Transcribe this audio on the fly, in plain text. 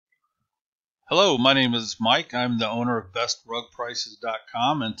Hello, my name is Mike. I'm the owner of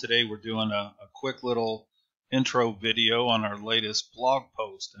BestRugPrices.com, and today we're doing a quick little intro video on our latest blog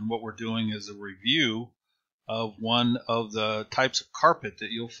post. And what we're doing is a review of one of the types of carpet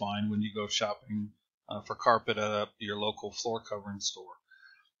that you'll find when you go shopping for carpet at your local floor covering store.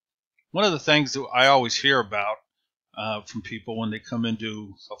 One of the things that I always hear about from people when they come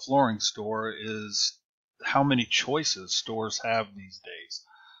into a flooring store is how many choices stores have these days.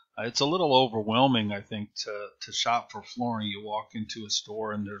 It's a little overwhelming, I think, to shop for flooring. You walk into a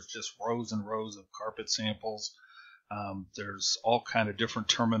store and there's just rows and rows of carpet samples. There's all kind of different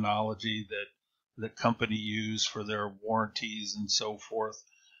terminology that company use for their warranties and so forth.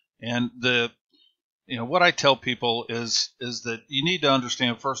 And what I tell people is that you need to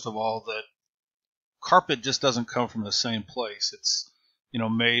understand, first of all, that carpet just doesn't come from the same place. It's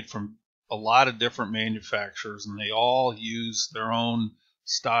made from a lot of different manufacturers, and they all use their own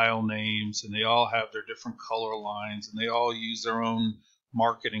style names, and they all have their different color lines, and they all use their own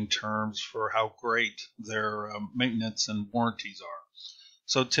marketing terms for how great their maintenance and warranties are.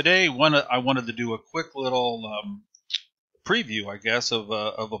 So today I wanted to do a quick little preview, I guess, of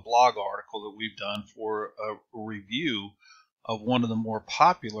a blog article that we've done for a review of one of the more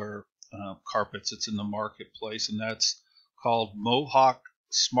popular carpets that's in the marketplace, and that's called Mohawk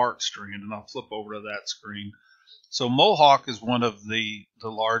Smartstrand. And I'll flip over to that screen. So Mohawk is one of the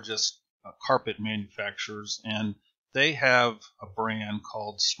largest carpet manufacturers, and they have a brand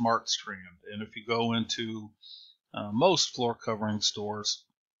called Smartstrand. And if you go into most floor covering stores,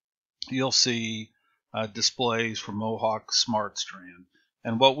 you'll see displays for Mohawk Smartstrand.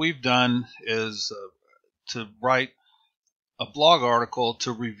 And what we've done is to write a blog article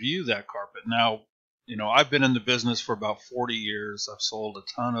to review that carpet. Now, I've been in the business for about 40 years. I've sold a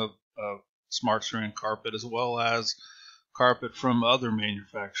ton of Smartstrand carpet as well as carpet from other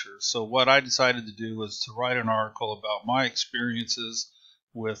manufacturers. So what I decided to do was to write an article about my experiences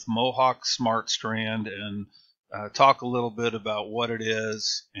with Mohawk Smartstrand and talk a little bit about what it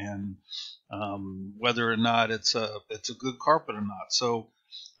is and whether or not it's a good carpet or not. So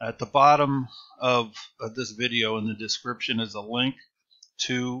at the bottom of this video in the description is a link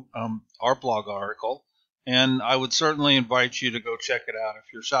to our blog article. And I would certainly invite you to go check it out.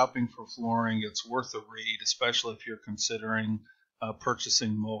 If you're shopping for flooring, it's worth a read, especially if you're considering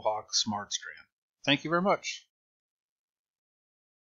purchasing Mohawk Smartstrand. Thank you very much.